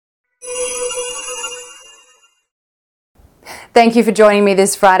Thank you for joining me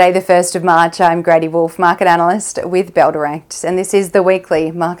this Friday, the 1st of March. I'm Grady market analyst with Bell Direct, and this is the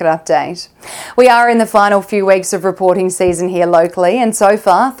weekly market update. We are in the final few weeks of reporting season here locally, and so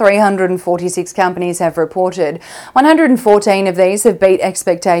far 346 companies have reported. 114 of these have beat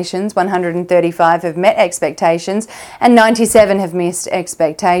expectations, 135 have met expectations, and 97 have missed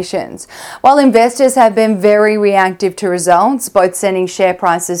expectations. While investors have been very reactive to results, both sending share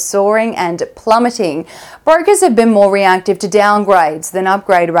prices soaring and plummeting, brokers have been more reactive to downgrades than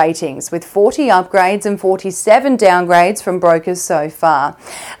upgrade ratings, with 40 upgrades and 47 downgrades from brokers so far.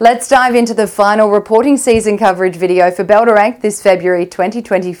 Let's dive into the final reporting season coverage video for Bell Direct this February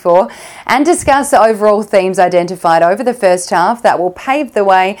 2024 and discuss the overall themes identified over the first half that will pave the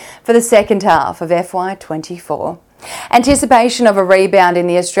way for the second half of FY24. Anticipation of a rebound in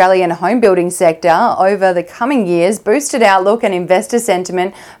the Australian home building sector over the coming years boosted outlook and investor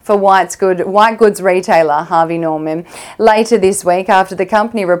sentiment for white goods retailer Harvey Norman later this week after the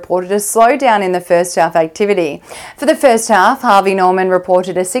company reported a slowdown in the first half activity. For the first half, Harvey Norman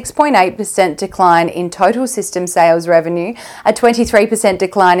reported a 6.8% decline in total system sales revenue, a 23%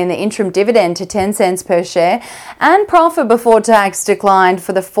 decline in the interim dividend to 10 cents per share, and profit before tax declined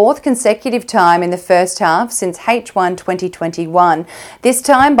for the fourth consecutive time in the first half since H1 2021, this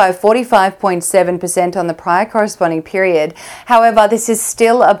time by 45.7% on the prior corresponding period. However, this is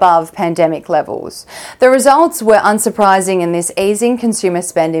still above pandemic levels. The results were unsurprising in this easing consumer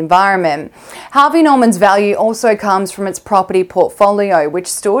spend environment. Harvey Norman's value also comes from its property portfolio, which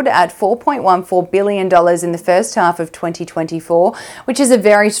stood at $4.14 billion in the first half of 2024, which is a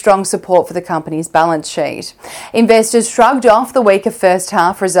very strong support for the company's balance sheet. Investors shrugged off the weaker first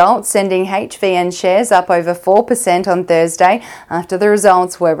half results, sending HVN shares up over 4% on Thursday after the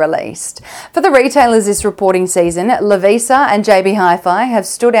results were released. For the retailers this reporting season, Lovisa and JB Hi-Fi have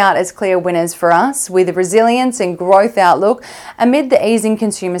stood out as clear winners for us, with resilience and growth outlook amid the easing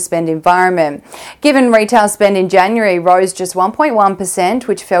consumer spend environment. Given retail spend in January rose just 1.1%,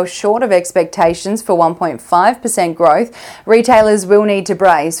 which fell short of expectations for 1.5% growth, retailers will need to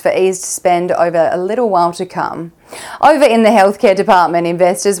brace for eased spend over a little while to come. Over in the healthcare department,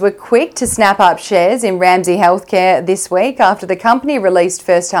 investors were quick to snap up shares in Ramsay Healthcare this week after the company released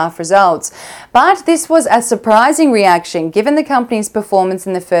first half results. But this was a surprising reaction given the company's performance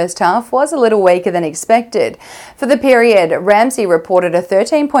in the first half was a little weaker than expected. For the period, Ramsay reported a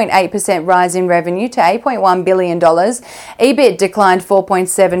 13.8% rise in revenue to $8.1 billion. EBIT declined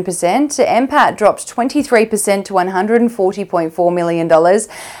 4.7%, NPAT dropped 23% to $140.4 million,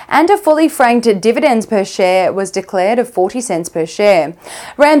 and a fully franked dividends per share was declared of 40 cents per share.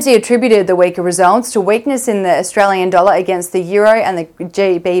 Ramsay attributed the weaker results to weakness in the Australian dollar against the euro and the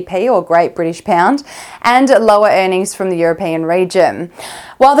GBP, or Great British Pound, and lower earnings from the European region.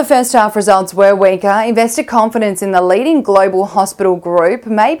 While the first half results were weaker, investor confidence in the leading global hospital group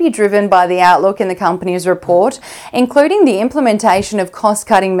may be driven by the outlook in the company's report, including the implementation of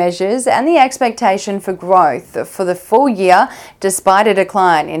cost-cutting measures and the expectation for growth for the full year despite a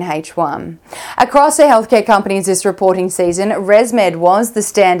decline in H1. Across the healthcare companies this reporting season, ResMed was the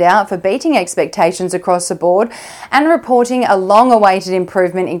standout for beating expectations across the board and reporting a long-awaited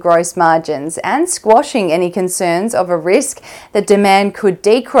improvement in gross margins and squashing any concerns of a risk that demand could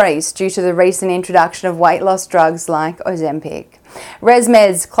decrease due to the recent introduction of weight loss drugs like Ozempic.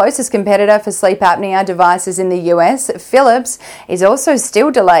 ResMed's closest competitor for sleep apnea devices in the US, Philips, is also still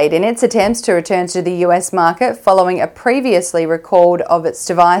delayed in its attempts to return to the US market following a previously recall of its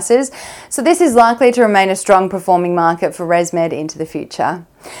devices, so this is likely to remain a strong performing market for ResMed into the future.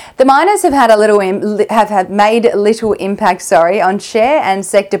 The miners have made little impact on share and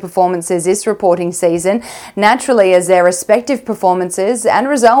sector performances this reporting season, naturally as their respective performances and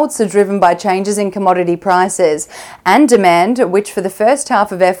results are driven by changes in commodity prices and demand, which for the first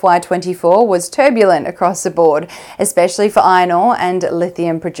half of FY24 was turbulent across the board, especially for iron ore and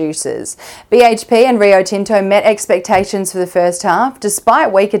lithium producers. BHP and Rio Tinto met expectations for the first half,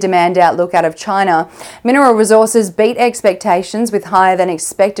 despite weaker demand outlook out of China. Mineral Resources beat expectations with higher than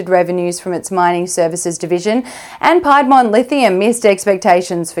expected revenues from its mining services division, and Piedmont Lithium missed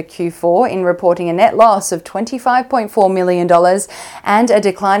expectations for Q4 in reporting a net loss of $25.4 million and a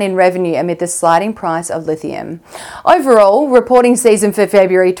decline in revenue amid the sliding price of lithium. Overall, reporting season for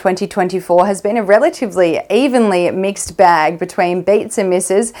February 2024 has been a relatively evenly mixed bag between beats and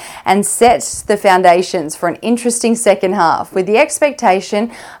misses and sets the foundations for an interesting second half, with the expectation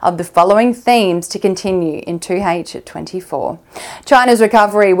of the following themes to continue in 2H24. China's recovery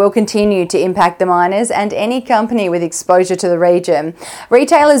recovery will continue to impact the miners and any company with exposure to the region.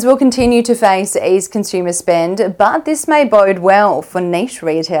 Retailers will continue to face eased consumer spend, but this may bode well for niche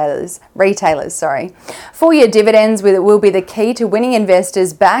retailers. Full-year dividends will be the key to winning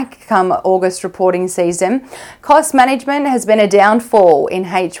investors back come August reporting season. Cost management has been a downfall in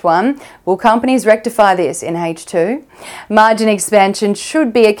H1. Will companies rectify this in H2? Margin expansion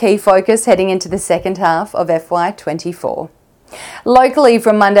should be a key focus heading into the second half of FY24. Locally,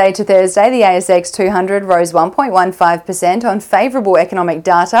 from Monday to Thursday, the ASX 200 rose 1.15% on favourable economic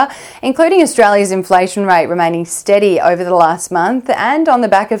data, including Australia's inflation rate remaining steady over the last month and on the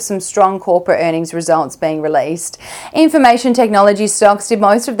back of some strong corporate earnings results being released. Information technology stocks did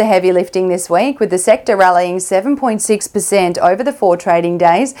most of the heavy lifting this week, with the sector rallying 7.6% over the 4 trading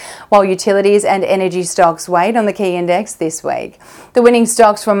days, while utilities and energy stocks weighed on the key index this week. The winning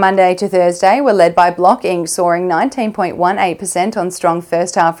stocks from Monday to Thursday were led by Block Inc. soaring 19.18% on strong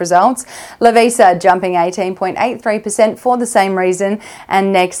first half results, Lavisa jumping 18.83% for the same reason,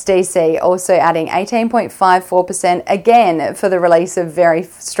 and NextDC also adding 18.54% again for the release of very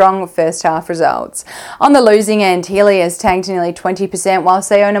strong first half results. On the losing end, Helios tanked nearly 20%, while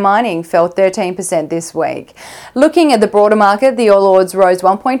Sayona Mining fell 13% this week. Looking at the broader market, the All Ords rose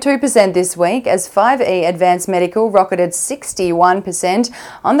 1.2% this week as 5E Advanced Medical rocketed 61%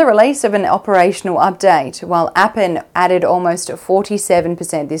 on the release of an operational update, while Appen added almost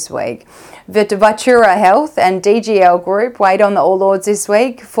 47% this week. Vitura Health and DGL Group weighed on the All Ords this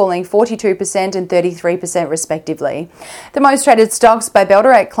week, falling 42% and 33% respectively. The most traded stocks by Bell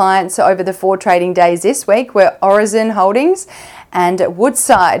Direct clients over the 4 trading days this week were Horizon Holdings and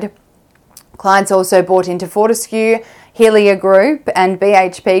Woodside. Clients also bought into Fortescue, Helia Group and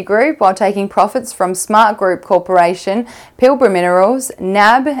BHP Group, while taking profits from Smart Group Corporation, Pilbara Minerals,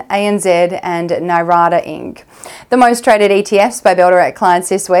 NAB, ANZ and Nirada Inc. The most traded ETFs by Bell Direct clients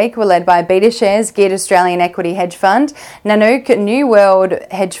this week were led by Beta Shares Geared Australian Equity Hedge Fund, Nanook New World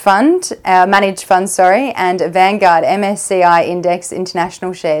Hedge Fund, Managed Fund, and Vanguard MSCI Index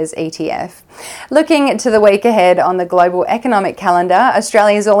International Shares ETF. Looking to the week ahead on the global economic calendar,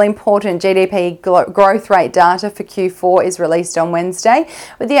 Australia's all-important GDP growth rate data for Q4 is released on Wednesday,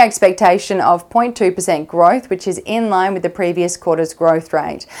 with the expectation of 0.2% growth, which is in line with the previous quarter's growth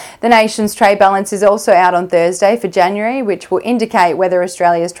rate. The nation's trade balance is also out on Thursday for January, which will indicate whether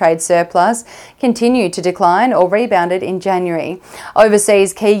Australia's trade surplus continued to decline or rebounded in January.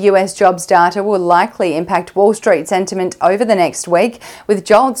 Overseas key US jobs data will likely impact Wall Street sentiment over the next week, with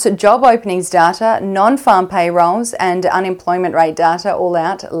JOLTS job openings data, non-farm payrolls and unemployment rate data all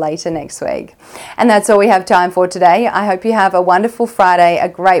out later next week. And that's all we have time for today. I hope you have a wonderful Friday, a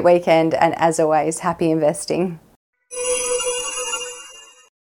great weekend, and as always, happy investing.